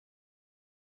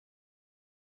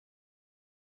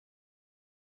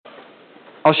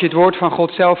Als je het woord van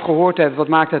God zelf gehoord hebt, wat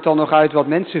maakt het dan nog uit wat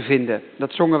mensen vinden?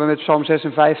 Dat zongen we met Psalm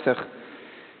 56.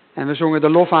 En we zongen de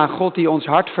lof aan God die ons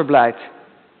hart verblijdt.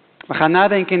 We gaan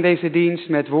nadenken in deze dienst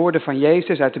met woorden van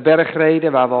Jezus uit de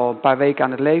bergreden, waar we al een paar weken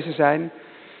aan het lezen zijn.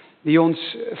 Die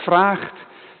ons vraagt,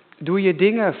 doe je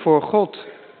dingen voor God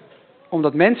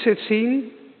omdat mensen het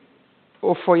zien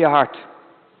of voor je hart?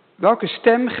 Welke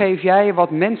stem geef jij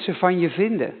wat mensen van je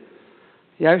vinden?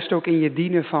 Juist ook in je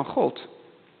dienen van God.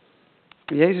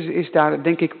 Jezus is daar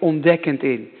denk ik ontdekkend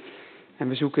in. En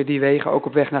we zoeken die wegen ook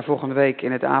op weg naar volgende week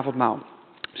in het avondmaal.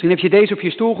 Misschien heb je deze op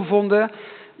je stoel gevonden.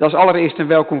 Dat is allereerst een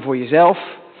welkom voor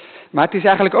jezelf. Maar het is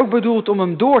eigenlijk ook bedoeld om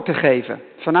hem door te geven.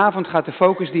 Vanavond gaat de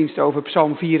focusdienst over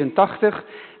Psalm 84.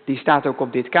 Die staat ook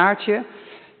op dit kaartje.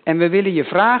 En we willen je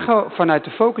vragen vanuit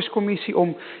de focuscommissie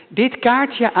om dit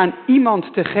kaartje aan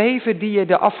iemand te geven die je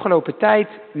de afgelopen tijd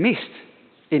mist.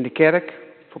 In de kerk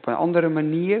of op een andere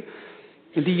manier.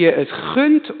 En die je het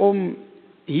gunt om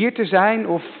hier te zijn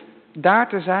of daar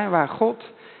te zijn waar God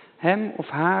hem of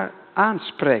haar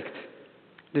aanspreekt.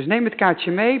 Dus neem het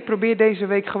kaartje mee. Probeer deze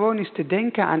week gewoon eens te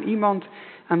denken aan iemand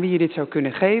aan wie je dit zou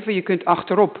kunnen geven. Je kunt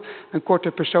achterop een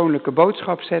korte persoonlijke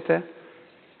boodschap zetten.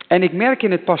 En ik merk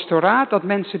in het pastoraat dat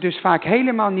mensen dus vaak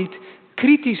helemaal niet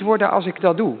kritisch worden als ik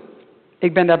dat doe.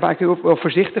 Ik ben daarbij ook wel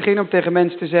voorzichtig in om tegen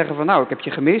mensen te zeggen van nou, ik heb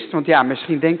je gemist. Want ja,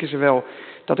 misschien denken ze wel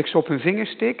dat ik ze op hun vingers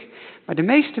stik. Maar de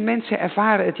meeste mensen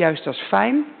ervaren het juist als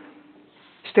fijn.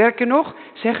 Sterker nog,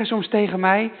 zeggen soms tegen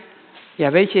mij,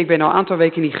 ja weet je, ik ben al een aantal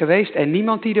weken niet geweest en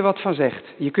niemand die er wat van zegt.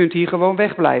 Je kunt hier gewoon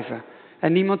wegblijven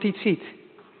en niemand die het ziet.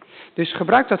 Dus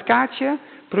gebruik dat kaartje,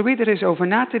 probeer er eens over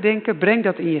na te denken, breng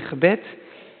dat in je gebed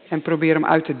en probeer hem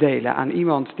uit te delen aan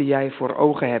iemand die jij voor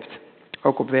ogen hebt.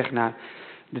 Ook op weg naar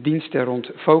de diensten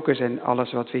rond focus en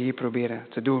alles wat we hier proberen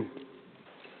te doen.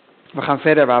 We gaan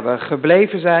verder waar we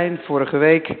gebleven zijn vorige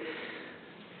week.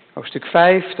 Hoofdstuk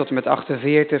 5 tot en met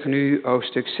 48, nu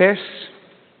hoofdstuk 6.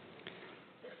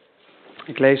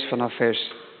 Ik lees vanaf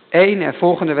vers 1 en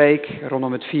volgende week,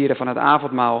 rondom het vieren van het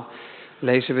avondmaal,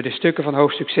 lezen we de stukken van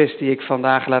hoofdstuk 6 die ik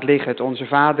vandaag laat liggen. Het Onze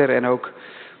Vader en ook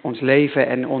ons leven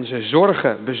en onze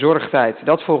zorgen, bezorgdheid.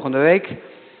 Dat volgende week.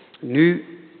 Nu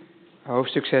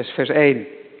hoofdstuk 6, vers 1.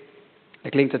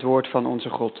 Daar klinkt het woord van onze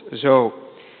God zo.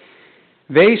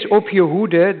 Wees op je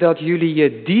hoede dat jullie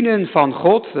je dienen van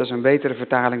God, dat is een betere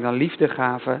vertaling dan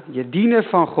liefdegave, je dienen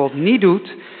van God niet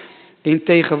doet in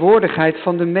tegenwoordigheid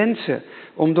van de mensen,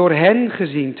 om door hen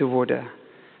gezien te worden.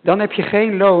 Dan heb je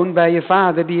geen loon bij je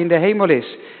Vader die in de hemel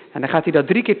is. En dan gaat hij dat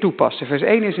 3 keer toepassen. Vers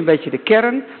 1 is een beetje de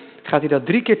kern, gaat hij dat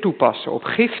 3 keer toepassen. Op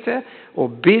giften,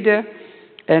 op bidden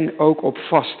en ook op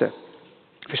vasten.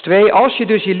 Vers 2, als je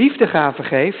dus je liefdegave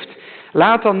geeft,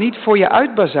 laat dan niet voor je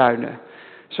uitbazuinen.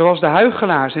 Zoals de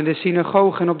huichelaars in de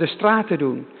synagogen op de straten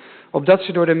doen, opdat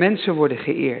ze door de mensen worden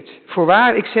geëerd.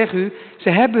 Voorwaar, ik zeg u, ze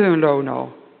hebben hun loon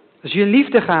al. Als je een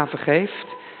liefdegave geeft,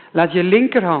 laat je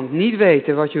linkerhand niet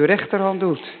weten wat je rechterhand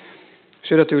doet,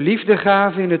 zodat uw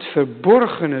liefdegave in het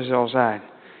verborgene zal zijn.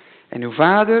 En uw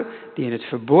Vader, die in het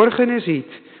verborgene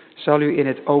ziet, zal u in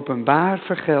het openbaar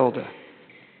vergelden.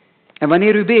 En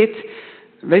wanneer u bidt,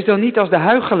 wees dan niet als de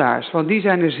huichelaars, want die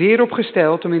zijn er zeer op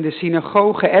gesteld om in de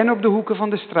synagogen en op de hoeken van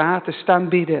de straat te staan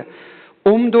bidden,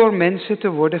 om door mensen te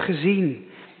worden gezien.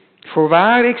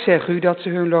 Voorwaar, ik zeg u dat ze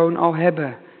hun loon al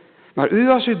hebben. Maar u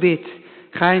als u bidt,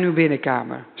 ga in uw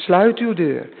binnenkamer, sluit uw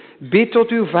deur, bid tot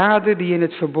uw Vader die in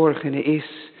het verborgene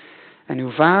is. En uw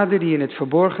Vader die in het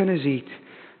verborgene ziet,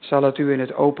 zal het u in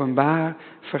het openbaar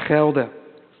vergelden.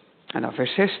 En dan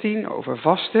vers 16 over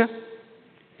vasten.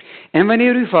 En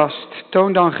wanneer u vast,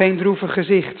 toon dan geen droevig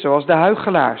gezicht, zoals de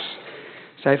huichelaars.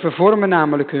 Zij vervormen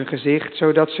namelijk hun gezicht,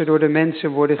 zodat ze door de mensen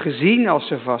worden gezien als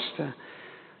ze vasten.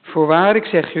 Voorwaar, ik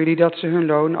zeg jullie dat ze hun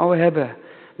loon al hebben.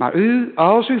 Maar u,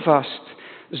 als u vast,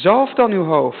 zalf dan uw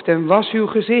hoofd en was uw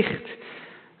gezicht,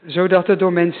 zodat het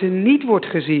door mensen niet wordt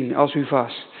gezien als u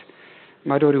vast,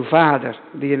 maar door uw Vader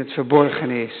die in het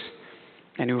verborgene is.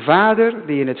 En uw Vader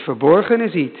die in het verborgene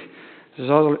ziet,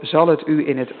 zal het u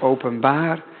in het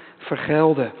openbaar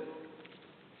vergelden.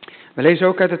 We lezen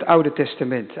ook uit het Oude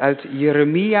Testament, uit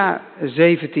Jeremia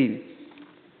 17.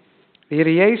 De Heer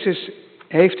Jezus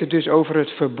heeft het dus over het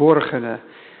verborgene,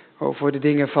 over de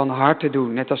dingen van hart te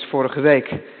doen, net als vorige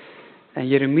week. En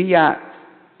Jeremia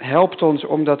helpt ons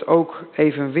om dat ook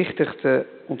evenwichtig te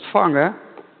ontvangen,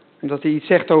 omdat hij iets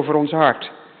zegt over ons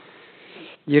hart.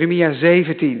 Jeremia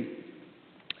 17.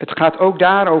 Het gaat ook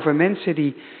daar over mensen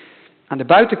die aan de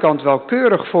buitenkant wel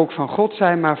keurig volk van God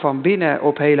zijn, maar van binnen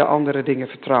op hele andere dingen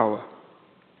vertrouwen.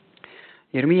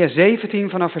 Jeremia 17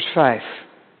 vanaf vers 5.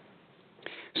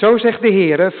 Zo zegt de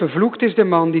Heere, vervloekt is de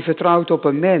man die vertrouwt op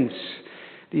een mens,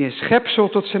 die een schepsel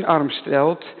tot zijn arm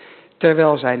stelt,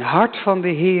 terwijl zijn hart van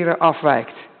de Heere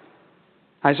afwijkt.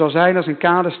 Hij zal zijn als een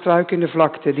kale struik in de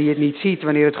vlakte, die het niet ziet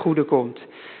wanneer het goede komt.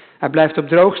 Hij blijft op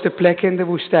droogste plekken in de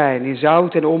woestijn, in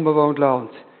zout en onbewoond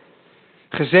land.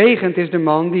 Gezegend is de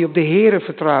man die op de Heere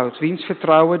vertrouwt, wiens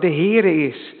vertrouwen de Heere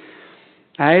is.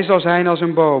 Hij zal zijn als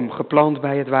een boom, geplant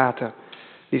bij het water,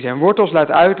 die zijn wortels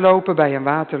laat uitlopen bij een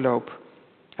waterloop.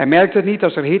 Hij merkt het niet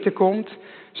als er hitte komt,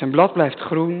 zijn blad blijft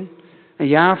groen. Een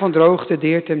jaar van droogte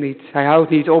deert hem niet, hij houdt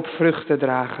niet op vrucht te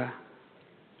dragen.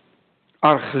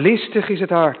 Arglistig is het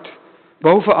hart,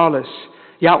 boven alles.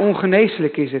 Ja,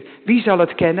 ongeneeslijk is het. Wie zal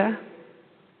het kennen?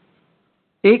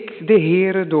 Ik, de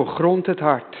Heere, doorgrond het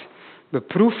hart.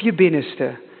 Beproef je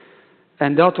binnenste.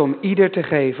 En dat om ieder te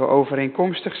geven,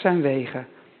 overeenkomstig zijn wegen.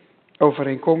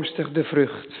 Overeenkomstig de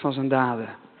vrucht van zijn daden.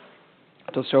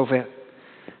 Tot zover.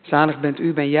 Zalig bent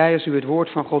u, ben jij, als u het woord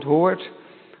van God hoort.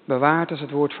 Bewaard als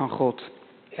het woord van God.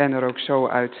 En er ook zo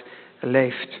uit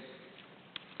leeft.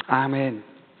 Amen.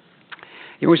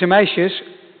 Jongens en meisjes,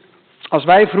 als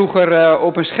wij vroeger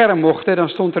op een scherm mochten, dan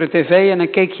stond er een tv en dan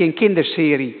keek je een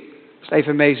kinderserie. Als het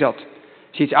even mee zat.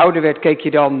 Als je iets ouder werd, keek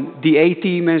je dan die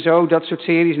A-Team en zo, dat soort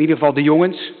series. In ieder geval de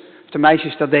jongens. Of de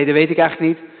meisjes dat deden, weet ik eigenlijk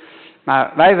niet.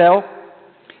 Maar wij wel.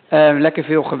 Lekker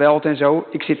veel geweld en zo.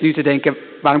 Ik zit nu te denken,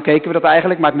 waarom keken we dat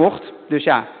eigenlijk? Maar het mocht. Dus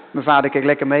ja, mijn vader keek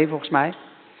lekker mee volgens mij.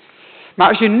 Maar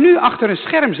als je nu achter een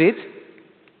scherm zit,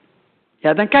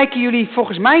 ja, dan kijken jullie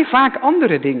volgens mij vaak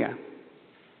andere dingen.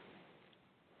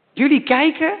 Jullie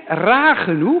kijken, raar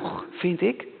genoeg, vind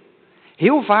ik,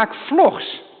 heel vaak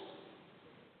vlogs.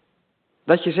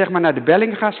 Dat je zeg maar naar de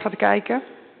Bellinga's gaat kijken,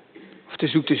 of de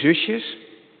Zoete Zusjes.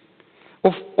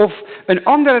 Of een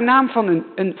andere naam van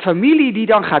een familie die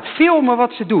dan gaat filmen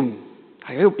wat ze doen.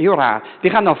 Heel, heel raar.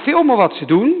 Die gaan dan filmen wat ze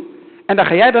doen en daar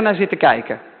ga jij dan naar zitten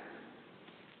kijken.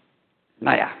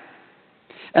 Nou ja.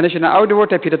 En als je nou ouder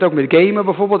wordt, heb je dat ook met gamen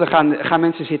bijvoorbeeld. Dan gaan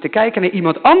mensen zitten kijken naar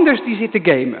iemand anders die zit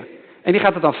te gamen. En die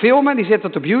gaat het dan filmen, die zet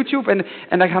het op YouTube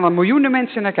en daar gaan dan miljoenen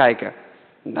mensen naar kijken.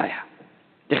 Nou ja.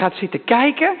 Je gaat zitten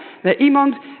kijken naar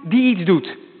iemand die iets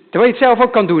doet. Terwijl je het zelf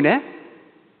ook kan doen, hè.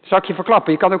 Zal ik je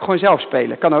verklappen, je kan ook gewoon zelf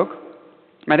spelen, kan ook.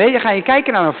 Maar nee, dan ga je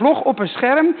kijken naar een vlog op een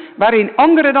scherm waarin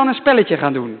anderen dan een spelletje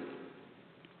gaan doen.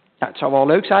 Ja, het zou wel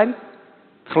leuk zijn,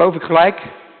 geloof ik gelijk.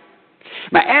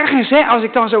 Maar ergens, hè, als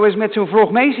ik dan zo eens met zo'n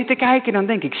vlog mee zit te kijken, dan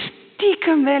denk ik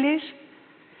stiekem wel eens,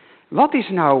 wat is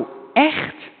nou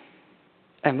echt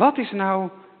en wat is nou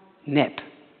nep?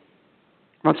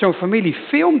 Want zo'n familie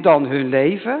filmt dan hun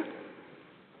leven,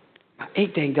 maar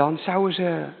ik denk dan, zouden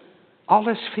ze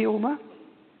alles filmen?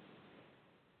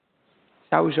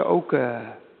 Zouden ze ook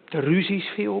de ruzies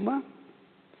filmen?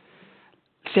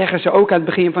 Zeggen ze ook aan het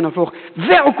begin van een vlog,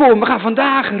 welkom, we gaan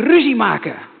vandaag ruzie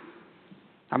maken.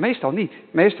 Nou, meestal niet.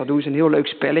 Meestal doen ze een heel leuk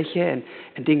spelletje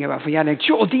en dingen waarvan jij denkt,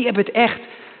 joh, die hebben het echt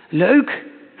leuk.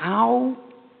 Nou,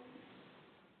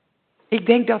 ik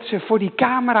denk dat ze voor die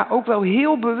camera ook wel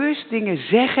heel bewust dingen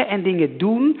zeggen en dingen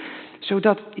doen,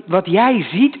 zodat wat jij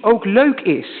ziet ook leuk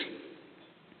is.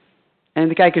 En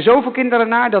er kijken zoveel kinderen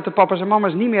naar dat de papa's en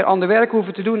mama's niet meer ander werk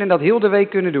hoeven te doen en dat heel de week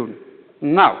kunnen doen.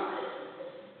 Nou,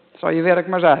 zal je werk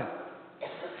maar zijn.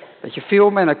 Dat je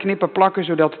filmen en dan knippen plakken,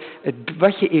 zodat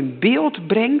wat je in beeld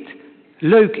brengt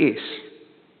leuk is.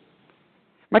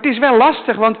 Maar het is wel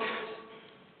lastig, want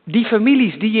die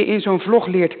families die je in zo'n vlog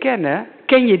leert kennen,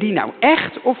 ken je die nou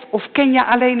echt of ken je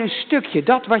alleen een stukje,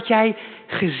 dat wat jij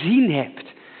gezien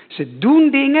hebt? Ze doen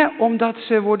dingen omdat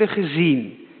ze worden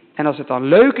gezien. En als het dan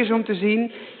leuk is om te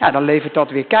zien, ja, dan levert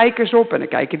dat weer kijkers op en dan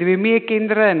kijken er weer meer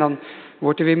kinderen en dan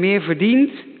wordt er weer meer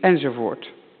verdiend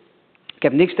enzovoort. Ik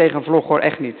heb niks tegen een vlog hoor,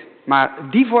 echt niet. Maar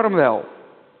die vorm wel.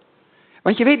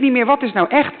 Want je weet niet meer wat is nou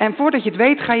echt en voordat je het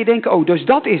weet ga je denken, oh, dus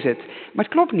dat is het. Maar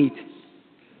het klopt niet.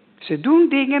 Ze doen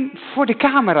dingen voor de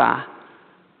camera.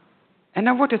 En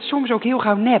dan wordt het soms ook heel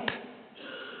gauw nep.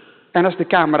 En als de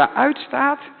camera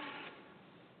uitstaat,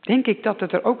 denk ik dat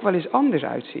het er ook wel eens anders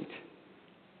uitziet.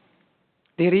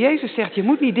 De Heer Jezus zegt, je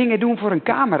moet niet dingen doen voor een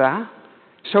camera,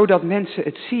 zodat mensen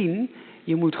het zien.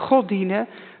 Je moet God dienen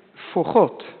voor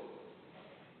God.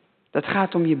 Dat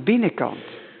gaat om je binnenkant,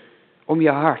 om je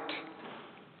hart.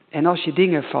 En als je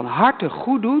dingen van harte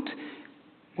goed doet,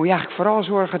 moet je eigenlijk vooral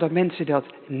zorgen dat mensen dat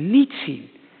niet zien.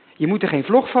 Je moet er geen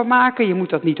vlog van maken, je moet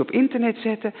dat niet op internet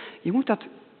zetten. Je moet dat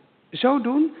zo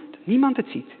doen dat niemand het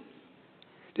ziet.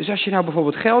 Dus als je nou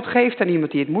bijvoorbeeld geld geeft aan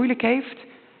iemand die het moeilijk heeft,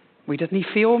 moet je dat niet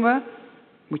filmen,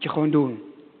 moet je gewoon doen.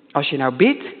 Als je nou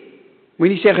bidt, moet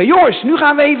je niet zeggen, jongens, nu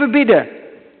gaan we even bidden.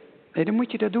 Nee, dan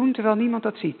moet je dat doen terwijl niemand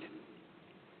dat ziet.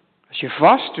 Als je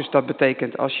vast, dus dat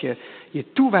betekent als je je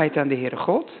toewijdt aan de Heere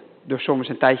God, door soms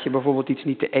een tijdje bijvoorbeeld iets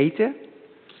niet te eten,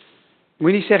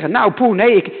 Moet je niet zeggen, nou poeh,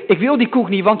 nee, ik wil die koek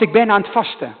niet, want ik ben aan het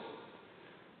vasten.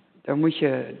 Dan moet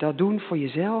je dat doen voor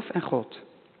jezelf en God.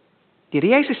 De Heer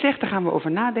Jezus zegt, daar gaan we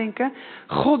over nadenken.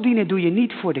 God dienen doe je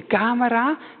niet voor de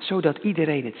camera, zodat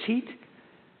iedereen het ziet.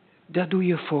 Dat doe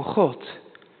je voor God.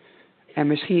 En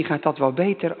misschien gaat dat wel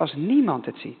beter als niemand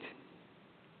het ziet.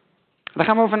 Daar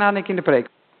gaan we over nadenken in de preek.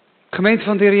 De gemeente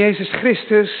van de Heer Jezus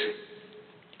Christus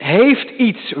heeft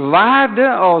iets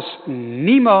waarde als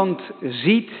niemand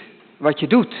ziet wat je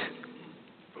doet.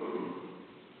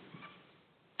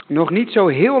 Nog niet zo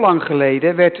heel lang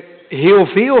geleden werd heel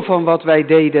veel van wat wij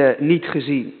deden niet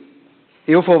gezien.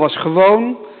 Heel veel was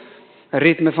gewoon,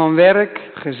 ritme van werk,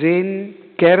 gezin,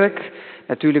 kerk.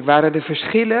 Natuurlijk waren er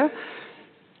verschillen,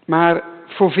 maar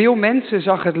voor veel mensen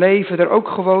zag het leven er ook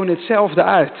gewoon hetzelfde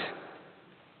uit.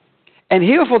 En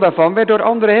heel veel daarvan werd door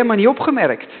anderen helemaal niet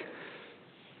opgemerkt.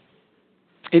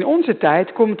 In onze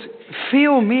tijd komt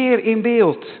veel meer in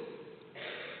beeld.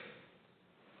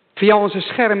 Via onze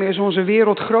schermen is onze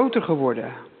wereld groter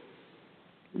geworden.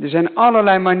 Er zijn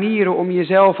allerlei manieren om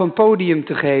jezelf een podium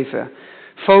te geven.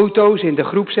 Foto's in de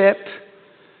groepsapp,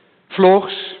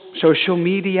 vlogs, social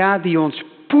media die ons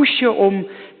pushen om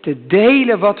te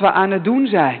delen wat we aan het doen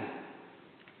zijn.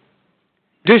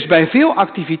 Dus bij veel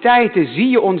activiteiten zie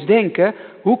je ons denken,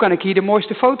 hoe kan ik hier de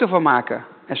mooiste foto van maken?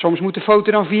 En soms moet de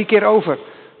foto dan 4 keer over,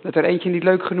 dat er eentje niet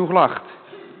leuk genoeg lacht.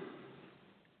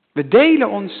 We delen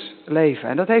ons leven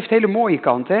en dat heeft hele mooie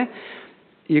kanten, hè?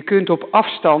 Je kunt op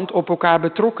afstand op elkaar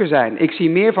betrokken zijn. Ik zie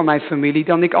meer van mijn familie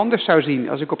dan ik anders zou zien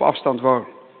als ik op afstand woon.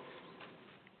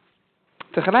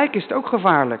 Tegelijk is het ook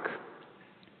gevaarlijk.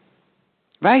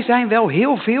 Wij zijn wel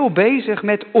heel veel bezig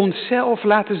met onszelf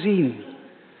laten zien.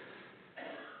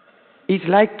 Iets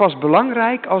lijkt pas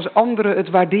belangrijk als anderen het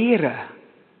waarderen.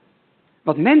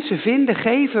 Wat mensen vinden,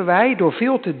 geven wij door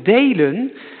veel te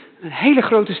delen een hele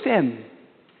grote stem.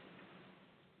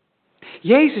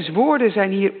 Jezus' woorden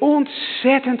zijn hier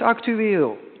ontzettend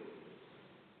actueel.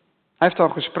 Hij heeft al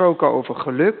gesproken over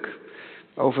geluk,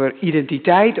 over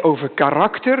identiteit, over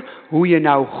karakter, hoe je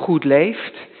nou goed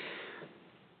leeft.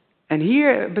 En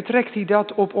hier betrekt hij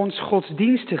dat op ons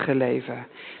godsdienstige leven.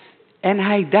 En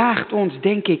hij daagt ons,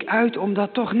 denk ik, uit om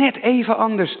dat toch net even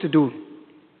anders te doen.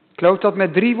 Ik loop dat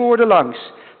met 3 woorden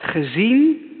langs.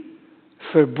 Gezien,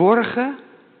 verborgen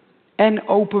en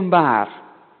openbaar.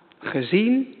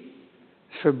 Gezien,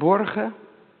 verborgen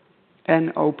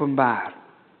en openbaar.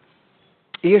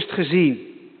 Eerst gezien.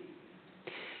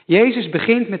 Jezus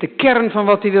begint met de kern van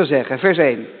wat hij wil zeggen. Vers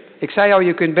 1. Ik zei al,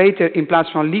 je kunt beter in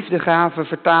plaats van liefdegave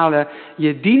vertalen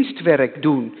je dienstwerk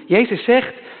doen. Jezus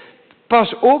zegt,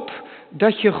 pas op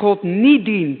dat je God niet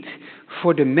dient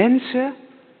voor de mensen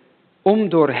om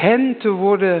door hen te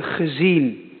worden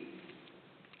gezien.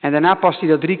 En daarna past hij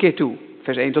dat 3 keer toe.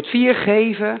 Vers 1 tot 4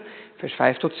 geven, vers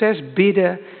 5 tot 6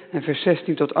 bidden en vers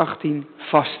 16 tot 18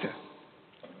 vasten.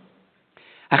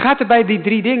 Hij gaat er bij die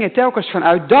 3 dingen telkens van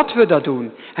uit dat we dat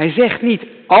doen. Hij zegt niet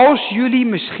als jullie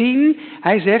misschien,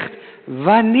 hij zegt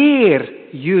wanneer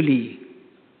jullie.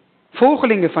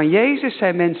 Volgelingen van Jezus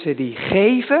zijn mensen die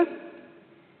geven,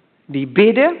 die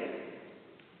bidden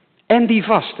en die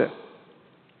vasten.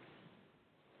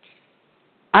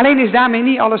 Alleen is daarmee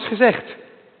niet alles gezegd.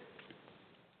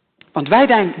 Want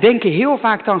wij denken heel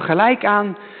vaak dan gelijk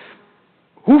aan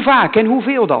hoe vaak en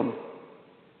hoeveel dan.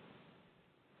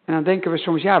 En dan denken we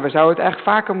soms, ja, we zouden het echt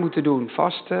vaker moeten doen.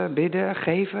 Vasten, bidden,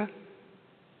 geven.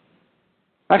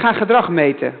 Wij gaan gedrag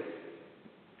meten.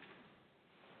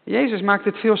 Jezus maakt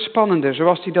het veel spannender,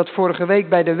 zoals hij dat vorige week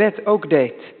bij de wet ook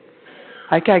deed.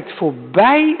 Hij kijkt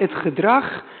voorbij het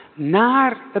gedrag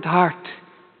naar het hart.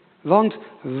 Want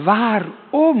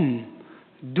waarom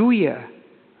doe je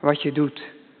wat je doet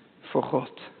voor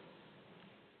God?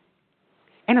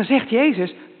 En dan zegt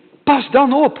Jezus, pas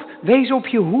dan op, wees op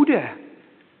je hoede.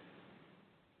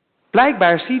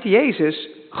 Blijkbaar ziet Jezus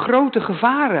grote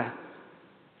gevaren.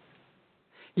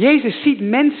 Jezus ziet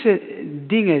mensen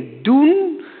dingen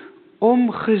doen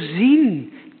om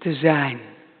gezien te zijn.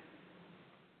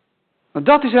 Want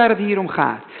dat is waar het hier om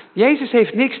gaat. Jezus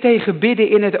heeft niks tegen bidden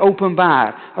in het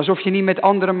openbaar. Alsof je niet met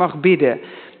anderen mag bidden.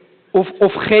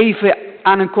 Of geven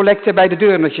aan een collecte bij de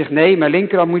deur. En dat je zegt, nee, mijn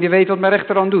linkerhand moet je weten wat mijn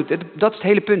rechterhand doet. Dat is het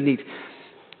hele punt niet.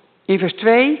 In vers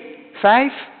 2,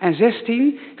 5 en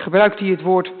 16 gebruikt hij het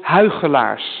woord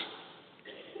huichelaars.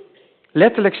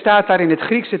 Letterlijk staat daar in het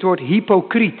Grieks het woord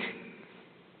hypocriet.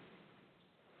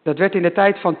 Dat werd in de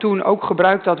tijd van toen ook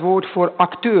gebruikt, dat woord voor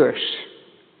acteurs.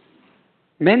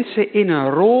 Mensen in een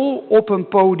rol op een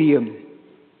podium.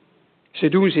 Ze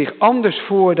doen zich anders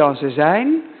voor dan ze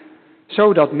zijn,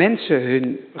 zodat mensen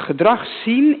hun gedrag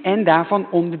zien en daarvan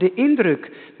onder de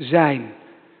indruk zijn.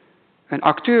 Een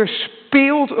acteur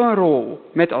speelt een rol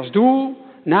met als doel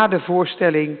na de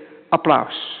voorstelling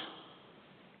applaus.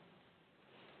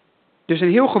 Dus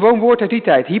een heel gewoon woord uit die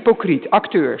tijd, hypocriet,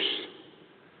 acteurs.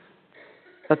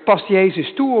 Dat past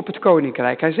Jezus toe op het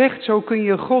koninkrijk. Hij zegt, zo kun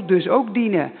je God dus ook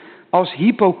dienen als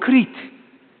hypocriet.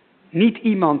 Niet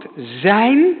iemand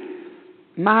zijn,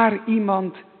 maar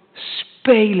iemand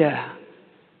spelen.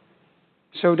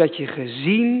 Zodat je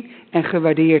gezien en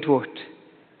gewaardeerd wordt.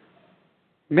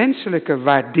 Menselijke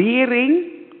waardering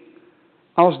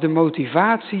als de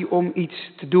motivatie om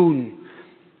iets te doen.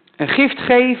 Een gift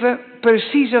geven,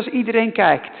 precies als iedereen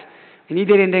kijkt. En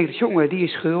iedereen denkt, jongen, die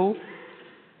is gul.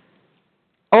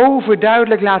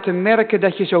 Overduidelijk laten merken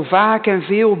dat je zo vaak en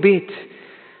veel bidt.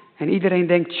 En iedereen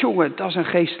denkt, jongen, dat is een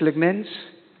geestelijk mens.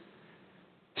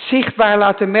 Zichtbaar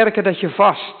laten merken dat je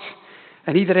vast.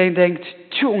 En iedereen denkt,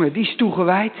 jongen, die is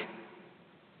toegewijd.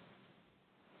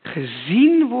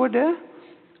 Gezien worden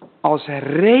als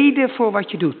reden voor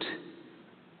wat je doet.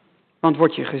 Want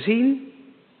word je gezien,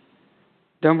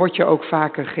 dan word je ook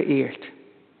vaker geëerd.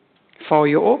 Val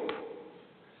je op,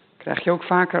 krijg je ook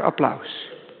vaker applaus.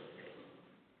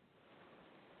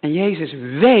 En Jezus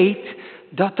weet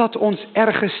dat dat ons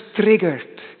ergens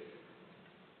triggert.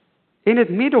 In het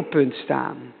middelpunt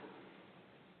staan.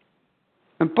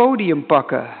 Een podium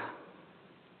pakken.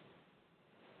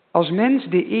 Als mens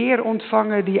de eer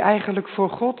ontvangen die eigenlijk voor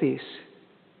God is.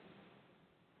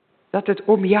 Dat het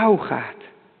om jou gaat.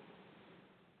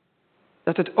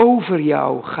 Dat het over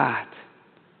jou gaat.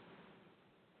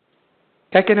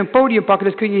 Kijk, en een podium pakken,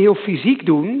 dat kun je heel fysiek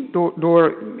doen.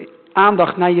 Door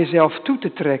aandacht naar jezelf toe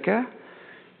te trekken.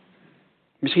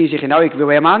 Misschien zeg je, nou, ik wil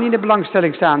helemaal niet in de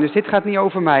belangstelling staan, dus dit gaat niet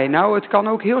over mij. Nou, het kan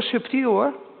ook heel subtiel,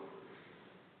 hoor.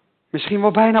 Misschien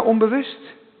wel bijna onbewust.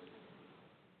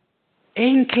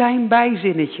 Eén klein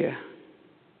bijzinnetje.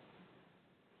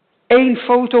 1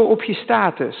 foto op je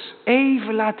status.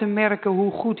 Even laten merken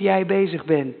hoe goed jij bezig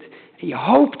bent. En je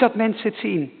hoopt dat mensen het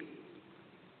zien.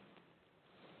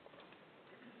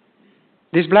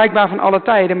 Dit is blijkbaar van alle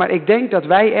tijden, maar ik denk dat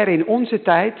wij er in onze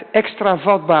tijd extra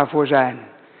vatbaar voor zijn.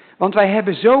 Want wij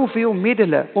hebben zoveel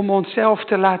middelen om onszelf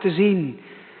te laten zien.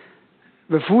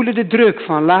 We voelen de druk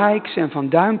van likes en van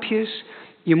duimpjes.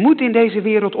 Je moet in deze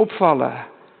wereld opvallen.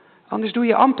 Anders doe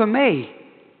je amper mee.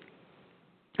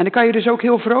 En dan kan je dus ook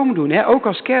heel vroom doen, hè? Ook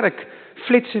als kerk.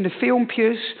 Flitsende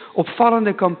filmpjes,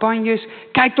 opvallende campagnes.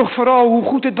 Kijk toch vooral hoe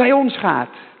goed het bij ons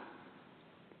gaat.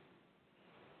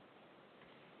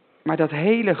 Maar dat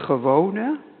hele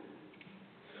gewone,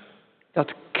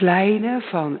 dat kleine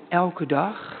van elke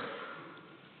dag,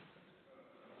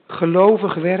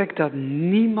 gelovig werk dat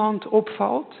niemand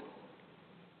opvalt,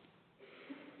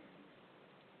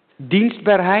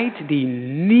 dienstbaarheid die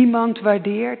niemand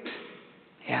waardeert,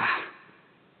 ja.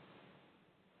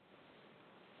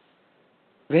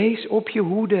 Wees op je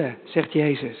hoede, zegt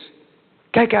Jezus.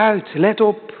 Kijk uit, let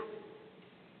op.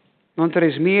 Want er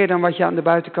is meer dan wat je aan de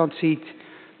buitenkant ziet.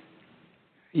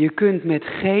 Je kunt met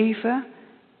geven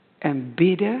en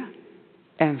bidden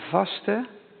en vasten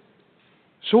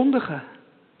zondigen.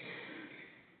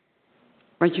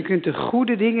 Want je kunt de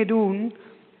goede dingen doen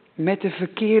met de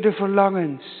verkeerde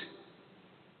verlangens.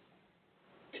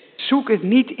 Zoek het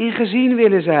niet in gezien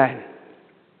willen zijn.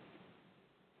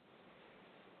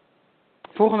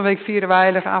 Volgende week vieren wij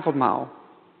Heilige Avondmaal.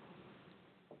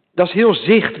 Dat is heel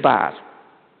zichtbaar.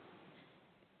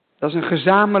 Dat is een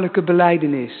gezamenlijke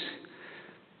belijdenis.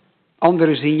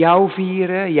 Anderen zien jou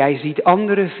vieren, jij ziet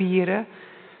anderen vieren.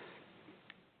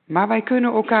 Maar wij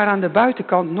kunnen elkaar aan de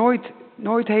buitenkant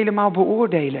nooit helemaal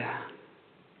beoordelen.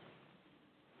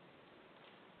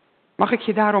 Mag ik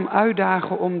je daarom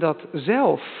uitdagen om dat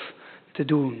zelf te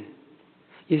doen?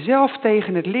 Jezelf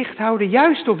tegen het licht houden,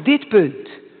 juist op dit punt.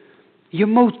 Je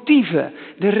motieven,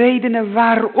 de redenen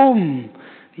waarom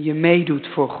je meedoet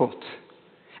voor God.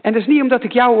 En dat is niet omdat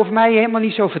ik jou of mij helemaal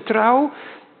niet zo vertrouw.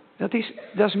 Dat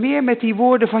is meer met die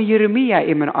woorden van Jeremia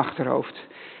in mijn achterhoofd.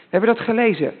 We hebben dat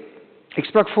gelezen. Ik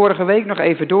sprak vorige week nog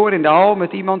even door in de hal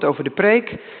met iemand over de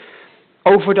preek.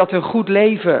 Over dat een goed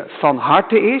leven van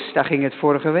harte is. Daar ging het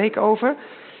vorige week over.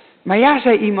 Maar ja,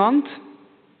 zei iemand,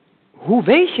 hoe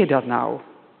weet je dat nou?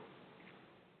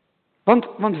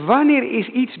 Want wanneer is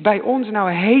iets bij ons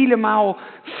nou helemaal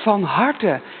van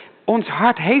harte? Ons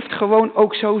hart heeft gewoon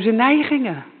ook zo zijn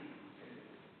neigingen.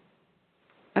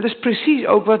 En dat is precies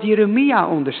ook wat Jeremia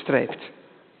onderstreept.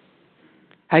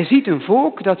 Hij ziet een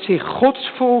volk dat zich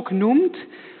Gods volk noemt,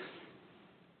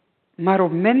 maar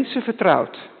op mensen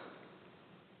vertrouwt.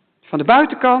 Van de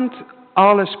buitenkant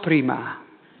alles prima.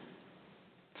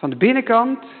 Van de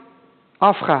binnenkant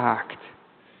afgehaakt.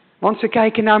 Want ze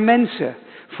kijken naar mensen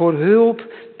voor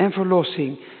hulp en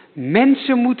verlossing.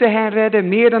 Mensen moeten hen redden,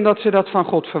 meer dan dat ze dat van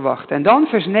God verwachten. En dan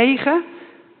vers 9.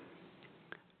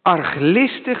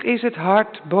 Arglistig is het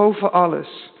hart boven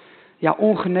alles. Ja,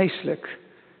 ongeneeslijk.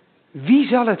 Wie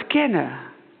zal het kennen?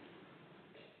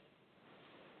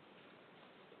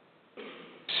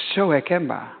 Zo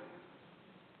herkenbaar.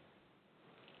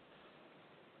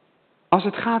 Als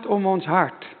het gaat om ons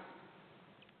hart.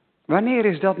 Wanneer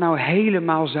is dat nou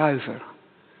helemaal zuiver?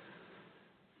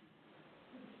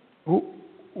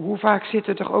 Hoe vaak zit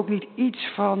er toch ook niet iets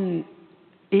van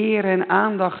eer en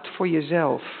aandacht voor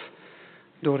jezelf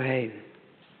doorheen?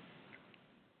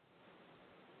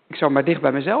 Ik zal maar dicht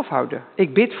bij mezelf houden.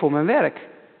 Ik bid voor mijn werk.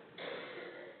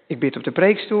 Ik bid op de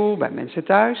preekstoel, bij mensen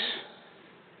thuis.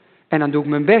 En dan doe ik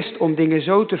mijn best om dingen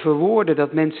zo te verwoorden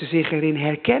dat mensen zich erin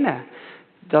herkennen.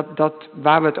 Dat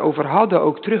waar we het over hadden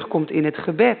ook terugkomt in het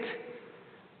gebed.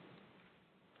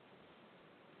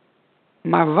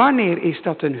 Maar wanneer is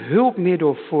dat een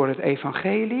hulpmiddel voor het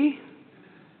evangelie?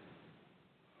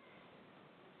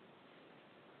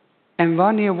 En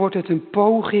wanneer wordt het een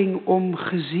poging om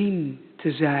gezien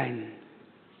te zijn?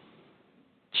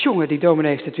 Jongen, die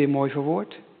dominee heeft het weer mooi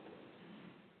verwoord.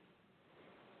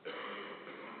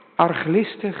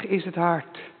 Arglistig is het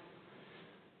hart.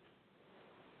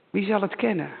 Wie zal het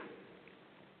kennen?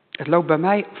 Het loopt bij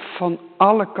mij van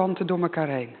alle kanten door elkaar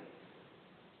heen.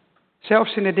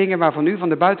 Zelfs in de dingen waarvan u van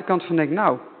de buitenkant van denkt,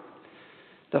 nou,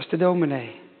 dat is de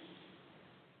dominee.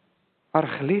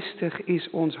 Arglistig is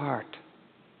ons hart.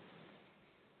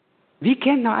 Wie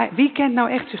kent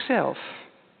nou echt zichzelf?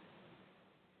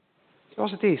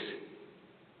 Zoals het is.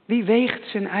 Wie weegt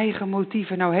zijn eigen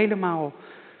motieven nou helemaal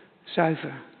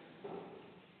zuiver?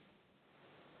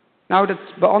 Nou, dat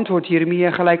beantwoordt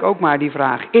Jeremia gelijk ook maar die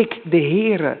vraag. Ik, de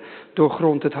Heere,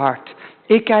 doorgrond het hart.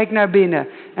 Ik kijk naar binnen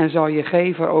en zal je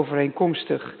geven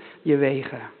overeenkomstig je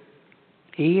wegen.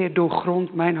 Heer,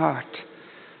 doorgrond mijn hart.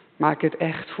 Maak het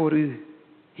echt voor u.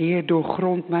 Heer,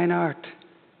 doorgrond mijn hart.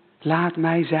 Laat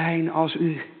mij zijn als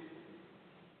u.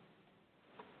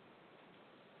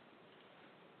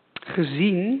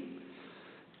 Gezien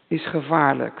is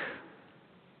gevaarlijk.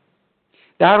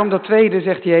 Daarom dat tweede,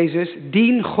 zegt Jezus,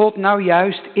 dien God nou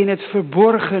juist in het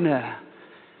verborgene.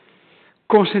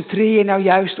 Concentreer je nou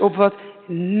juist op wat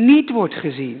niet wordt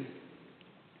gezien.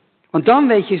 Want dan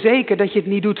weet je zeker dat je het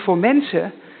niet doet voor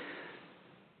mensen.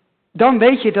 Dan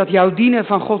weet je dat jouw dienen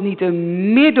van God niet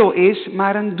een middel is,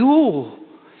 maar een doel.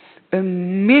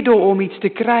 Een middel om iets te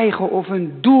krijgen of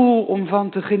een doel om van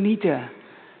te genieten.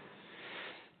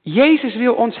 Jezus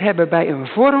wil ons hebben bij een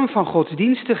vorm van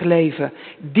godsdienstig leven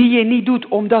die je niet doet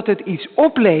omdat het iets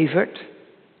oplevert,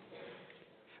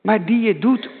 maar die je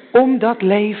doet om dat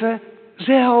leven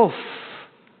zelf.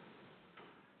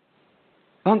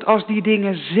 Want als die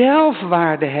dingen zelf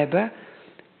waarde hebben,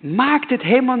 maakt het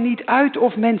helemaal niet uit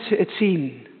of mensen het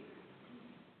zien.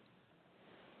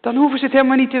 Dan hoeven ze het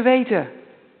helemaal niet te weten.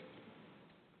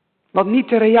 Want niet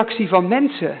de reactie van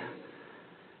mensen,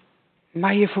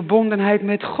 maar je verbondenheid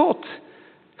met God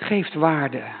geeft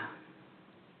waarde.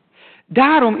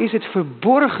 Daarom is het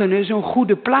verborgene zo'n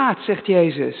goede plaats, zegt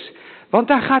Jezus. Want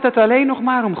daar gaat het alleen nog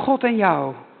maar om God en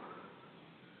jou.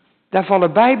 Daar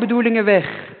vallen bijbedoelingen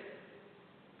weg.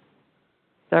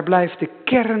 Daar blijft de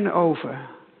kern over.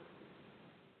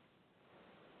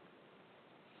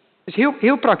 Het is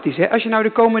heel praktisch, hè? Als je nou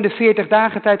de komende 40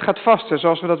 dagen tijd gaat vasten,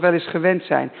 zoals we dat wel eens gewend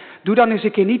zijn. Doe dan eens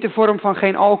een keer niet de vorm van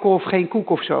geen alcohol of geen koek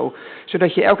of zo.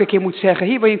 Zodat je elke keer moet zeggen,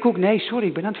 hier wil je een koek? Nee, sorry,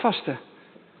 ik ben aan het vasten.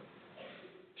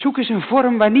 Zoek eens een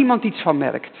vorm waar niemand iets van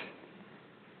merkt.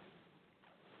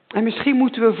 En misschien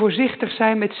moeten we voorzichtig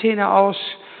zijn met zinnen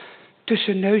als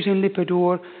tussen neus en lippen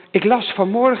door. Ik las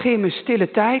vanmorgen in mijn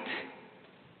stille tijd.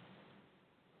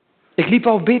 Ik liep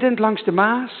al biddend langs de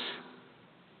Maas.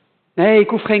 Nee, ik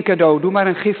hoef geen cadeau, doe maar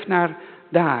een gift naar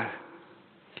daar.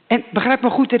 En begrijp me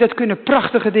goed, dat kunnen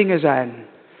prachtige dingen zijn.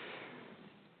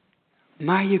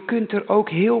 Maar je kunt er ook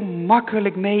heel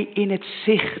makkelijk mee in het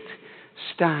zicht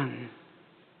staan.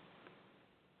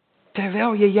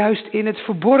 Terwijl je juist in het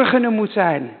verborgene moet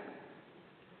zijn.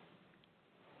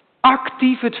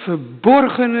 Actief het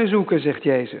verborgene zoeken, zegt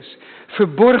Jezus.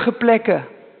 Verborgen plekken.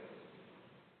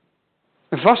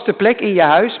 Een vaste plek in je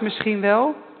huis misschien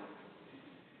wel.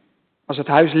 Als het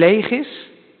huis leeg is,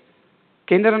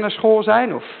 kinderen naar school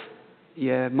zijn of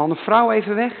je man of vrouw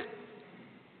even weg.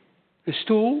 Een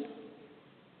stoel,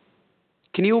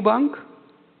 knielbank.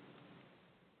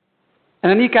 En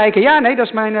dan niet kijken, ja nee, dat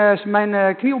is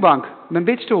mijn knielbank, mijn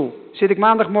bidstoel. Zit ik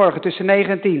maandagmorgen tussen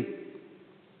 9 en 10.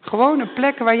 Gewoon een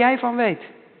plek waar jij van weet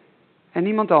en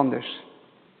niemand anders.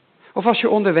 Of als je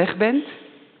onderweg bent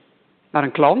naar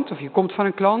een klant of je komt van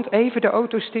een klant, even de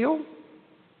auto stil.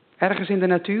 ergens in de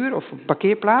natuur of op een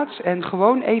parkeerplaats en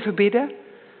gewoon even bidden?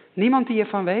 Niemand die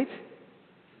ervan weet?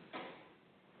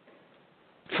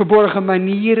 Verborgen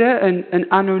manieren,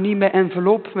 een anonieme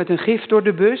envelop met een gift door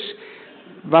de bus,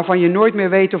 waarvan je nooit meer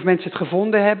weet of mensen het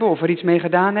gevonden hebben of er iets mee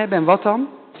gedaan hebben en wat dan.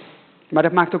 Maar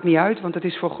dat maakt ook niet uit, want het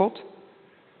is voor God.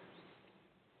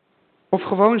 Of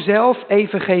gewoon zelf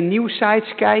even geen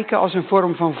nieuwssites kijken als een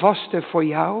vorm van vasten voor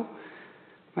jou,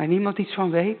 waar niemand iets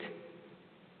van weet.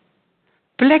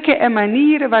 Plekken en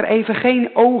manieren waar even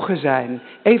geen ogen zijn,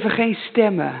 even geen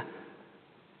stemmen.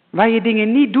 Waar je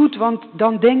dingen niet doet, want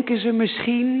dan denken ze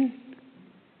misschien.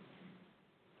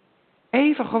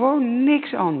 Even gewoon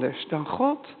niks anders dan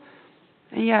God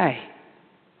en jij.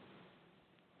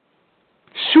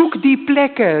 Zoek die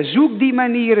plekken, zoek die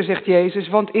manieren, zegt Jezus,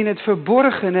 want in het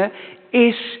verborgene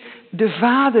is de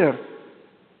Vader.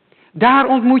 Daar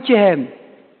ontmoet je Hem.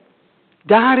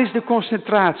 Daar is de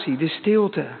concentratie, de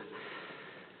stilte.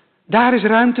 Daar is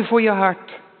ruimte voor je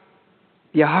hart.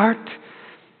 Je hart,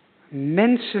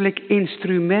 menselijk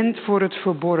instrument voor het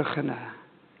verborgene.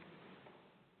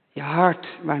 Je hart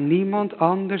waar niemand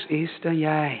anders is dan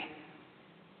jij.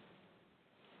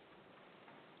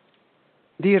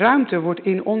 Die ruimte wordt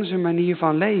in onze manier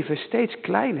van leven steeds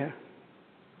kleiner.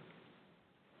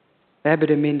 We hebben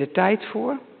er minder tijd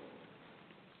voor.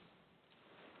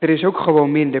 Er is ook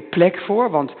gewoon minder plek voor,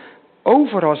 want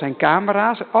overal zijn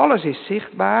camera's, alles is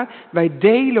zichtbaar. Wij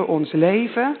delen ons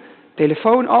leven,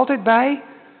 telefoon altijd bij.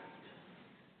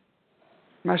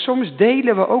 Maar soms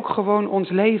delen we ook gewoon ons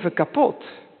leven kapot.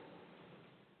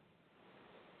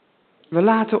 We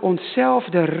laten onszelf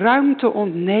de ruimte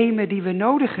ontnemen die we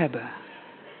nodig hebben.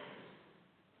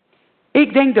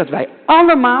 Ik denk dat wij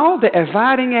allemaal de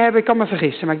ervaringen hebben, ik kan me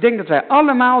vergissen, maar ik denk dat wij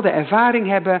allemaal de ervaring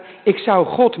hebben, ik zou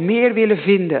God meer willen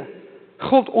vinden.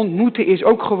 God ontmoeten is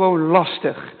ook gewoon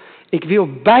lastig. Ik wil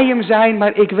bij Hem zijn,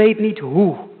 maar ik weet niet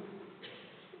hoe.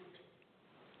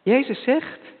 Jezus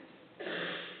zegt,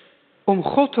 om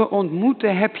God te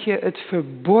ontmoeten heb je het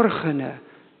verborgene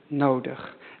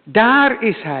nodig. Daar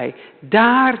is Hij,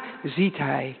 daar ziet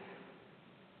Hij.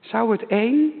 Zou het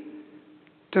een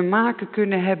te maken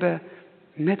kunnen hebben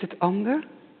met het ander?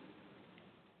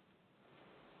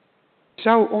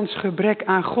 Zou ons gebrek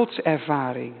aan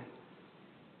godservaring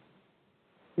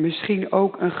misschien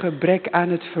ook een gebrek aan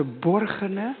het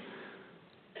verborgene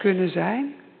kunnen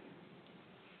zijn?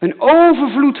 Een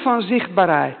overvloed van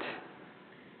zichtbaarheid.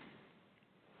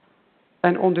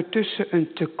 En ondertussen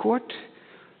een tekort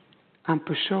aan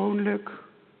persoonlijk,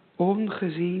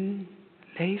 ongezien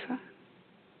leven?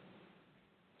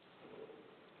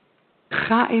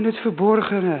 Ga in het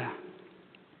verborgene.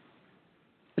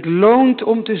 Het loont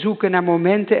om te zoeken naar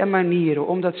momenten en manieren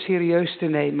om dat serieus te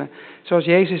nemen. Zoals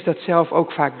Jezus dat zelf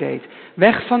ook vaak deed.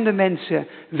 Weg van de mensen,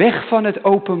 weg van het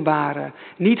openbare.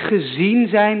 Niet gezien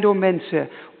zijn door mensen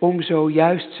om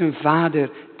zojuist zijn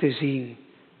Vader te zien.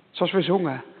 Zoals we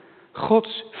zongen.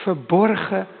 Gods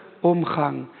verborgen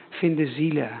omgang vinden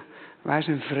zielen waar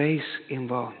zijn vrees in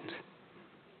woont.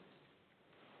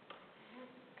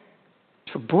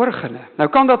 Verborgene. Nou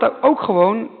kan dat ook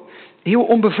gewoon heel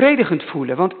onbevredigend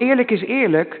voelen. Want eerlijk is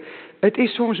eerlijk, het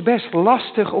is soms best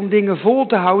lastig om dingen vol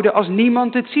te houden als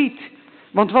niemand het ziet.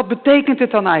 Want wat betekent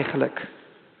het dan eigenlijk?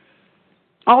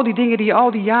 Al die dingen die je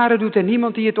al die jaren doet en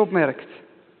niemand die het opmerkt.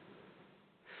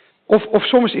 Of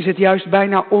soms is het juist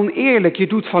bijna oneerlijk. Je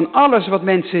doet van alles wat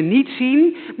mensen niet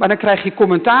zien, maar dan krijg je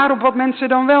commentaar op wat mensen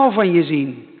dan wel van je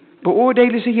zien.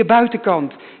 Beoordelen ze je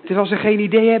buitenkant, terwijl ze geen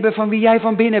idee hebben van wie jij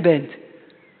van binnen bent.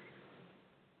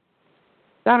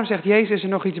 Daarom zegt Jezus er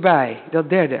nog iets bij, dat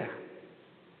derde.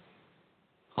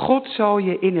 God zal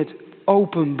je in het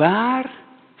openbaar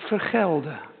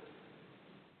vergelden.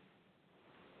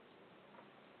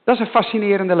 Dat is een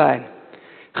fascinerende lijn.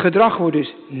 Gedrag wordt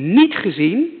dus niet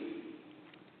gezien.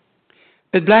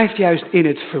 Het blijft juist in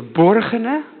het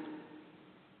verborgene.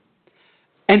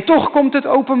 En toch komt het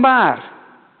openbaar.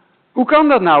 Hoe kan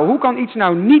dat nou? Hoe kan iets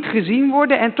nou niet gezien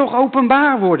worden en toch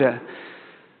openbaar worden?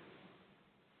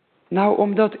 Nou,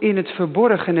 omdat in het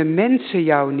verborgene mensen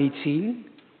jou niet zien,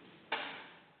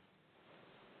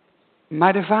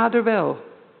 maar de Vader wel.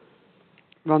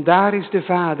 Want daar is de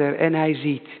Vader en Hij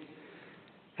ziet.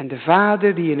 En de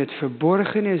Vader die in het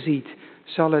verborgene ziet,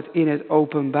 zal het in het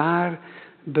openbaar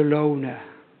belonen.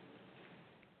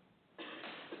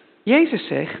 Jezus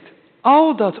zegt,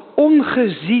 al dat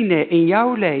ongeziene in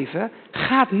jouw leven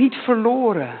gaat niet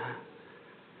verloren.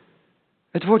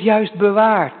 Het wordt juist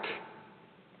bewaard.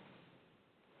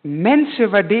 Mensen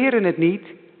waarderen het niet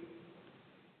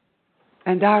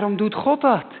en daarom doet God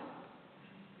dat.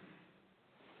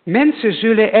 Mensen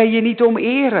zullen er je niet om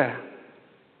eren.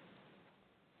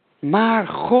 maar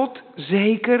God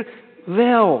zeker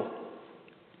wel.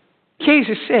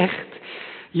 Jezus zegt,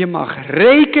 je mag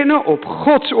rekenen op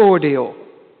Gods oordeel.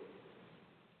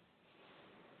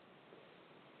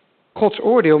 Gods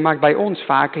oordeel maakt bij ons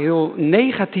vaak heel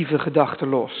negatieve gedachten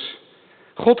los.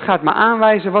 God gaat me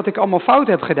aanwijzen wat ik allemaal fout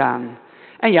heb gedaan.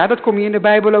 En ja, dat kom je in de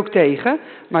Bijbel ook tegen,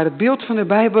 maar het beeld van de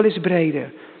Bijbel is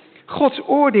breder. Gods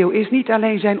oordeel is niet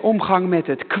alleen zijn omgang met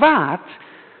het kwaad.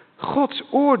 Gods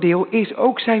oordeel is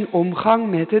ook zijn omgang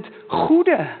met het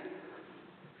goede.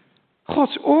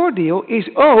 Gods oordeel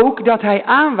is ook dat hij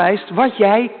aanwijst wat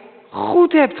jij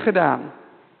goed hebt gedaan.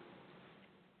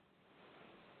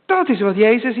 Dat is wat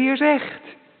Jezus hier zegt.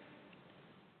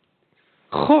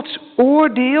 Gods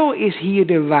oordeel is hier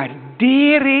de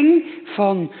waardering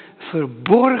van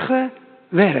verborgen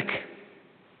werk.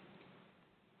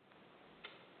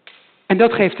 En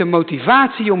dat geeft een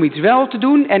motivatie om iets wel te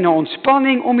doen en een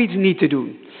ontspanning om iets niet te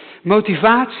doen.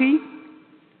 Motivatie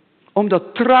om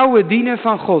dat trouwe dienen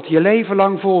van God je leven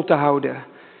lang vol te houden.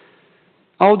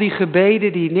 Al die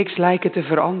gebeden die niks lijken te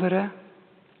veranderen.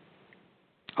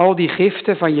 Al die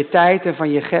giften van je tijd en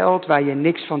van je geld waar je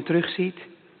niks van terugziet.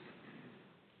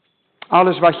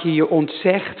 Alles wat je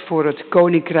ontzegt voor het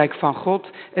koninkrijk van God.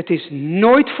 Het is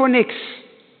nooit voor niks.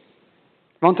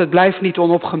 Want het blijft niet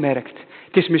onopgemerkt.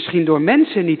 Het is misschien door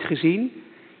mensen niet gezien,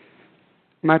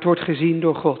 maar het wordt gezien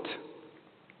door God.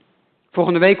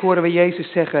 Volgende week horen we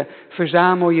Jezus zeggen,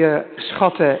 verzamel je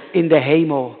schatten in de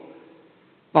hemel,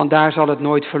 want daar zal het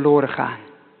nooit verloren gaan.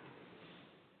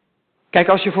 Kijk,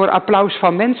 als je voor applaus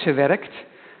van mensen werkt,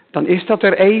 dan is dat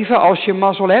er even als je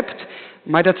mazzel hebt,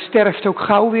 maar dat sterft ook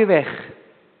gauw weer weg.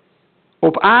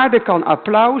 Op aarde kan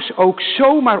applaus ook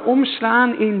zomaar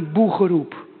omslaan in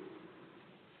boegeroep.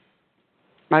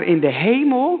 Maar in de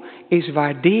hemel is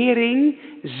waardering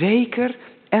zeker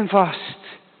en vast.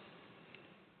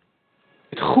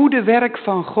 Het goede werk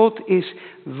van God is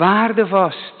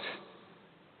waardevast.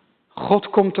 God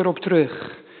komt erop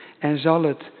terug en zal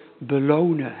het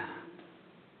belonen.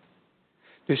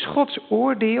 Dus Gods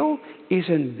oordeel is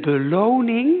een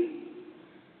beloning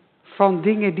van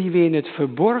dingen die we in het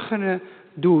verborgene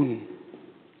doen.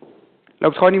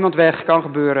 Loopt gewoon iemand weg, kan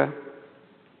gebeuren.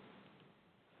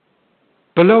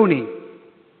 Beloning.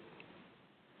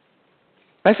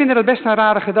 Wij vinden dat best een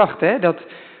rare gedachte, hè?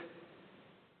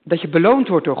 Dat je beloond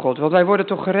wordt door God. Want wij worden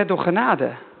toch gered door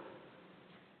genade.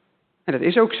 En dat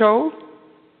is ook zo.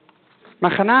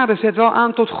 Maar genade zet wel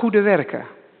aan tot goede werken.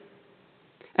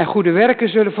 En goede werken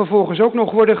zullen vervolgens ook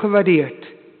nog worden gewaardeerd.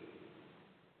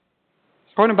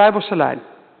 Gewoon een Bijbelse lijn.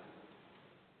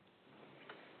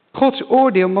 Gods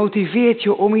oordeel motiveert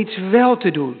je om iets wel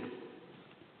te doen.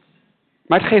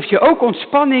 Maar het geeft je ook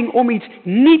ontspanning om iets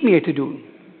niet meer te doen.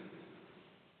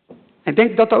 En ik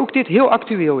denk dat ook dit heel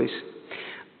actueel is.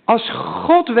 Als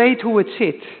God weet hoe het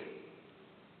zit.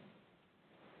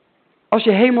 Als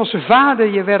je hemelse Vader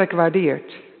je werk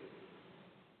waardeert.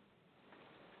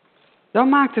 Dan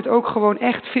maakt het ook gewoon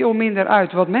echt veel minder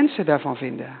uit wat mensen daarvan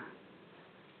vinden.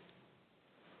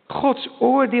 Gods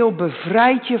oordeel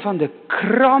bevrijdt je van de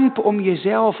kramp om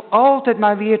jezelf altijd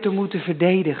maar weer te moeten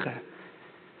verdedigen.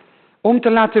 Om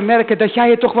te laten merken dat jij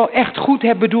het toch wel echt goed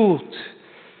hebt bedoeld.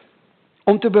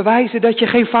 Om te bewijzen dat je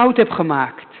geen fout hebt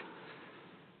gemaakt.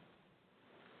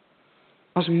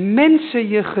 Als mensen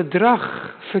je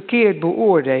gedrag verkeerd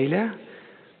beoordelen.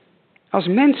 Als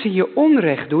mensen je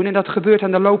onrecht doen, en dat gebeurt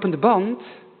aan de lopende band.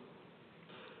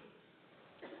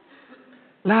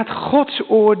 Laat Gods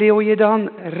oordeel je dan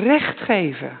recht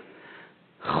geven.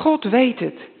 God weet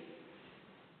het.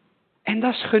 En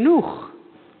dat is genoeg.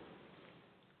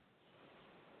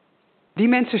 Die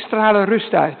mensen stralen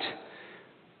rust uit.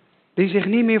 Die zich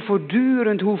niet meer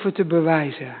voortdurend hoeven te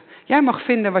bewijzen. Jij mag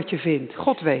vinden wat je vindt.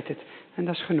 God weet het. En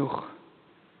dat is genoeg.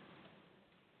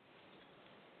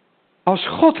 Als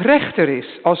God rechter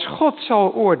is, als God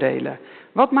zal oordelen,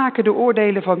 wat maken de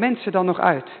oordelen van mensen dan nog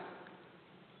uit?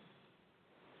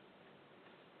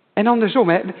 En andersom,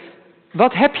 hè,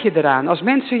 wat heb je eraan als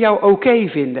mensen jou oké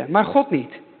vinden, maar God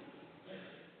niet?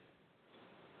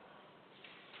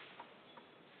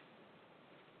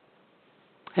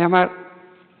 Ja, maar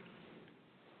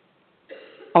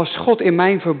als God in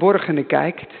mijn verborgene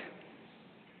kijkt,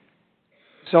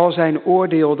 zal zijn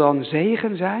oordeel dan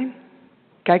zegen zijn?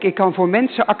 Kijk, ik kan voor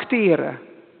mensen acteren,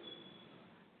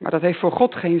 maar dat heeft voor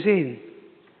God geen zin.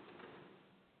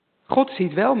 God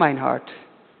ziet wel mijn hart.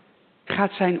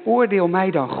 Gaat zijn oordeel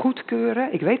mij dan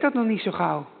goedkeuren? Ik weet dat nog niet zo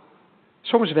gauw.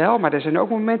 Soms wel, maar er zijn ook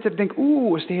momenten dat ik denk,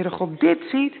 als de Heere God dit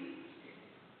ziet.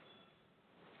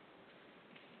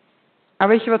 Maar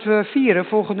weet je wat we vieren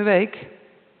volgende week?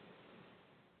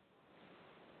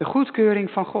 De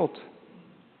goedkeuring van God.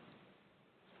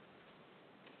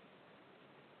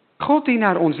 God die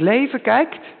naar ons leven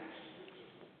kijkt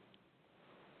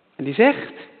en die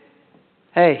zegt,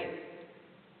 hé,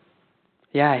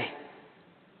 jij,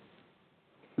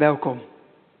 welkom.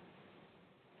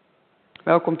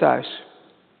 Welkom thuis.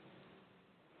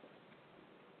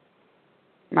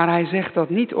 Maar hij zegt dat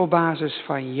niet op basis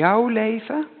van jouw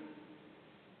leven.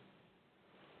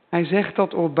 Hij zegt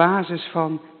dat op basis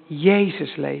van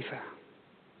Jezus' leven.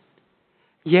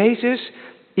 Jezus,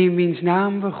 in wiens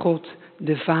naam we God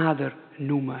de Vader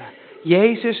noemen.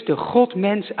 Jezus, de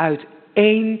Godmens uit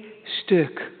één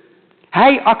stuk.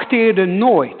 Hij acteerde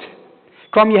nooit.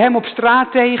 Kwam je hem op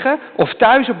straat tegen of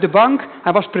thuis op de bank,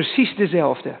 hij was precies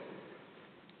dezelfde.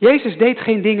 Jezus deed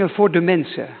geen dingen voor de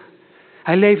mensen.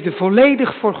 Hij leefde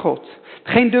volledig voor God.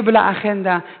 Geen dubbele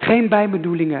agenda, geen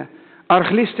bijbedoelingen.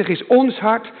 Arglistig is ons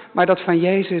hart, maar dat van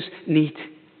Jezus niet.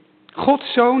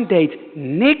 Gods Zoon deed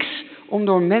niks om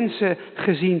door mensen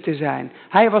gezien te zijn.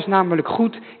 Hij was namelijk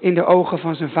goed in de ogen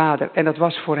van zijn Vader en dat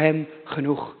was voor hem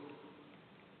genoeg.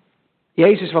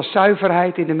 Jezus was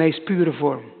zuiverheid in de meest pure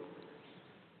vorm.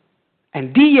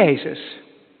 En die Jezus,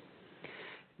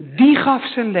 die gaf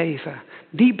zijn leven,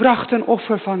 die bracht een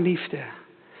offer van liefde.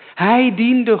 Hij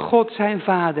diende God zijn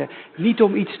Vader, niet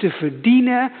om iets te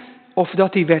verdienen of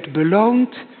dat hij werd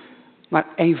beloond, maar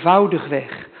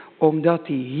eenvoudigweg omdat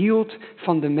hij hield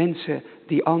van de mensen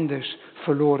die anders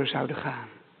verloren zouden gaan.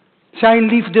 Zijn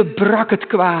liefde brak het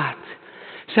kwaad,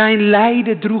 zijn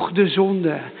lijden droeg de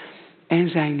zonde en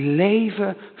zijn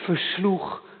leven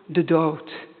versloeg de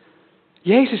dood.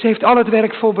 Jezus heeft al het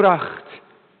werk volbracht.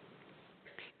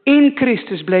 In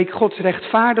Christus bleek Gods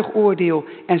rechtvaardig oordeel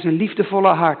en zijn liefdevolle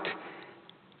hart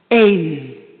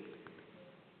één.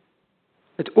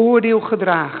 Het oordeel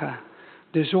gedragen,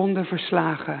 de zonde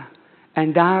verslagen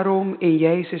en daarom in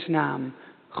Jezus' naam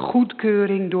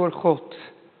goedkeuring door God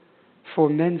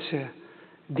voor mensen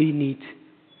die niet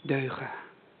deugen.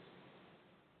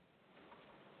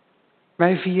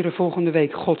 Wij vieren volgende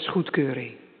week Gods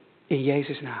goedkeuring in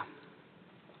Jezus' naam.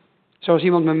 Zoals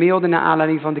iemand me mailde naar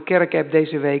aanleiding van de kerkapp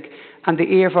deze week. Aan de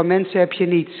eer van mensen heb je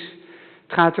niets.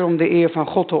 Het gaat erom de eer van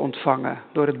God te ontvangen.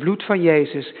 Door het bloed van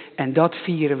Jezus. En dat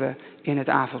vieren we in het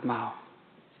avondmaal.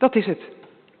 Dat is het.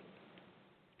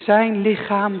 Zijn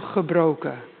lichaam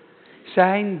gebroken.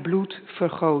 Zijn bloed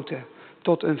vergoten.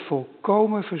 Tot een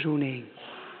volkomen verzoening.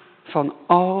 Van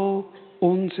al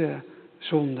onze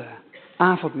zonden.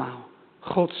 Avondmaal.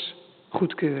 Gods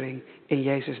goedkeuring in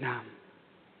Jezus' naam.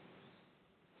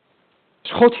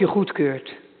 Als God je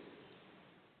goedkeurt,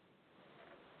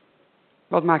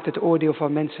 wat maakt het oordeel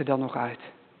van mensen dan nog uit?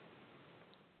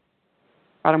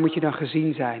 Waarom moet je dan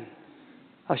gezien zijn,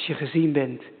 als je gezien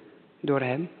bent door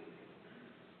hem?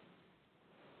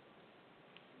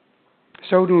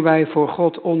 Zo doen wij voor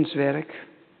God ons werk,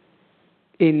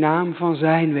 in naam van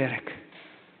zijn werk.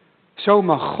 Zo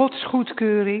mag Gods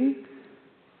goedkeuring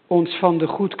ons van de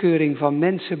goedkeuring van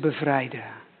mensen bevrijden.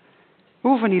 We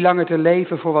hoeven niet langer te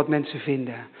leven voor wat mensen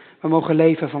vinden. We mogen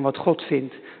leven van wat God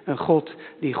vindt. Een God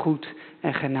die goed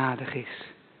en genadig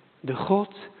is. De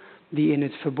God die in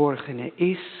het verborgene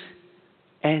is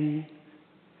en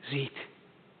ziet.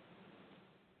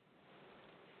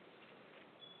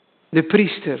 De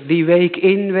priester die week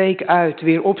in, week uit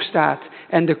weer opstaat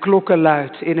en de klokken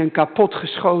luidt in een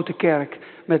kapotgeschoten kerk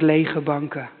met lege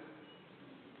banken.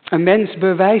 Een mens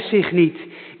bewijst zich niet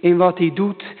in wat hij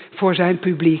doet voor zijn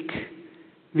publiek.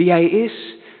 Wie hij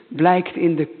is, blijkt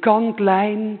in de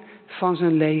kantlijn van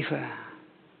zijn leven.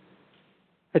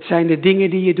 Het zijn de dingen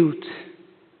die je doet,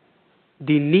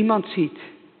 die niemand ziet,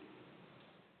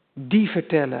 die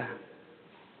vertellen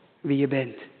wie je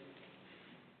bent.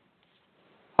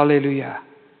 Halleluja.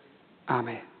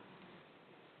 Amen.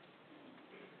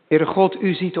 Heere God,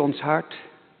 u ziet ons hart.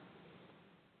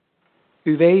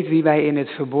 U weet wie wij in het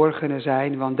verborgene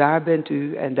zijn, want daar bent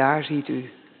u en daar ziet u.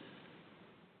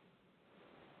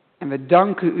 En we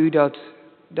danken u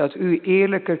dat u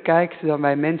eerlijker kijkt dan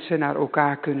wij mensen naar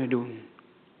elkaar kunnen doen.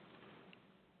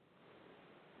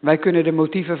 Wij kunnen de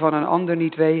motieven van een ander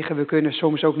niet wegen. We kunnen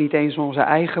soms ook niet eens onze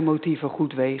eigen motieven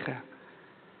goed wegen.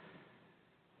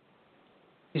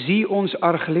 Zie ons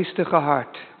arglistige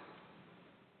hart.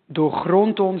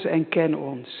 Doorgrond ons en ken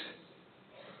ons.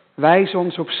 Wijs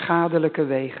ons op schadelijke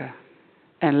wegen.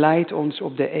 En leid ons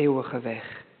op de eeuwige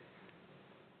weg.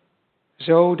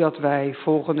 Zodat wij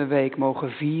volgende week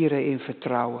mogen vieren in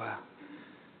vertrouwen.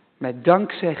 Met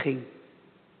dankzegging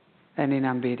en in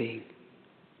aanbidding.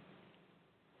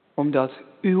 Omdat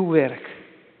uw werk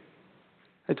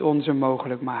het onze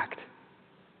mogelijk maakt.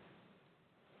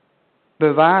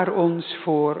 Bewaar ons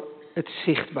voor het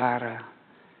zichtbare.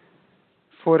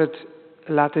 Voor het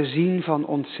laten zien van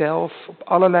onszelf op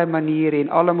allerlei manieren in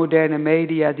alle moderne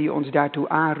media die ons daartoe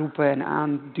aanroepen en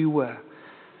aanduwen.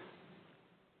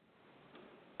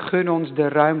 Gun ons de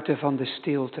ruimte van de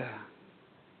stilte,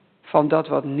 van dat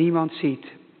wat niemand ziet,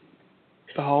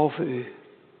 behalve u.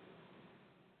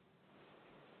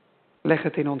 Leg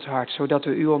het in ons hart, zodat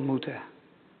we u ontmoeten.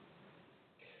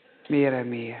 Meer en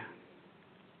meer.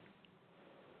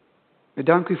 We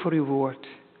danken u voor uw woord.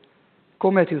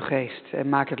 Kom met uw geest en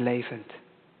maak het levend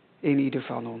in ieder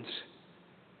van ons.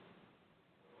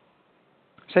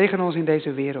 Zegen ons in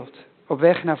deze wereld, op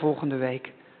weg naar volgende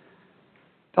week.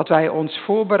 Dat wij ons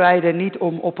voorbereiden niet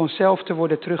om op onszelf te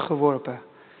worden teruggeworpen,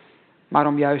 maar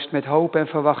om juist met hoop en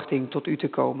verwachting tot u te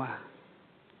komen.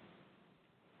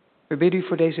 We bidden u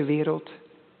voor deze wereld,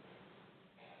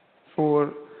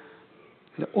 voor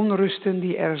de onrusten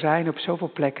die er zijn op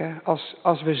zoveel plekken.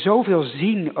 Als we zoveel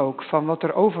zien ook van wat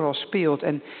er overal speelt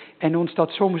en ons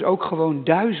dat soms ook gewoon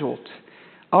duizelt.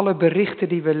 Alle berichten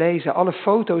die we lezen, alle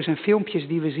foto's en filmpjes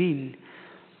die we zien.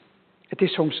 Het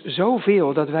is soms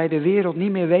zoveel dat wij de wereld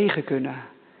niet meer wegen kunnen.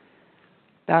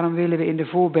 Daarom willen we in de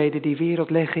voorbeden die wereld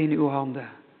leggen in uw handen.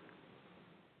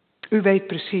 U weet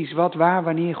precies wat waar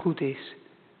wanneer goed is.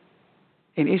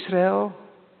 In Israël,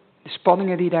 de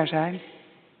spanningen die daar zijn.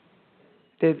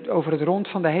 Over het rond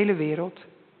van de hele wereld.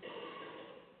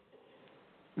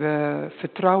 We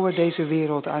vertrouwen deze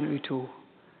wereld aan u toe.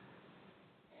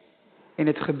 In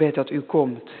het gebed dat u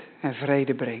komt en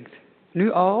vrede brengt.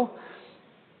 Nu al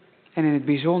en in het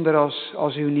bijzonder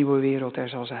als uw nieuwe wereld er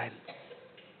zal zijn.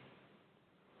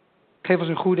 Geef ons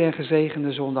een goede en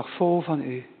gezegende zondag vol van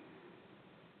u.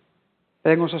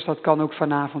 Breng ons als dat kan ook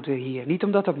vanavond weer hier. Niet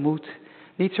omdat dat moet,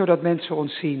 niet zodat mensen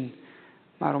ons zien,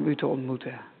 maar om u te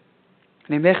ontmoeten.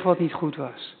 Neem weg wat niet goed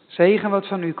was. Zegen wat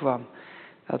van u kwam.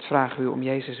 Dat vragen we u om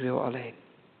Jezus wil alleen.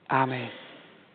 Amen.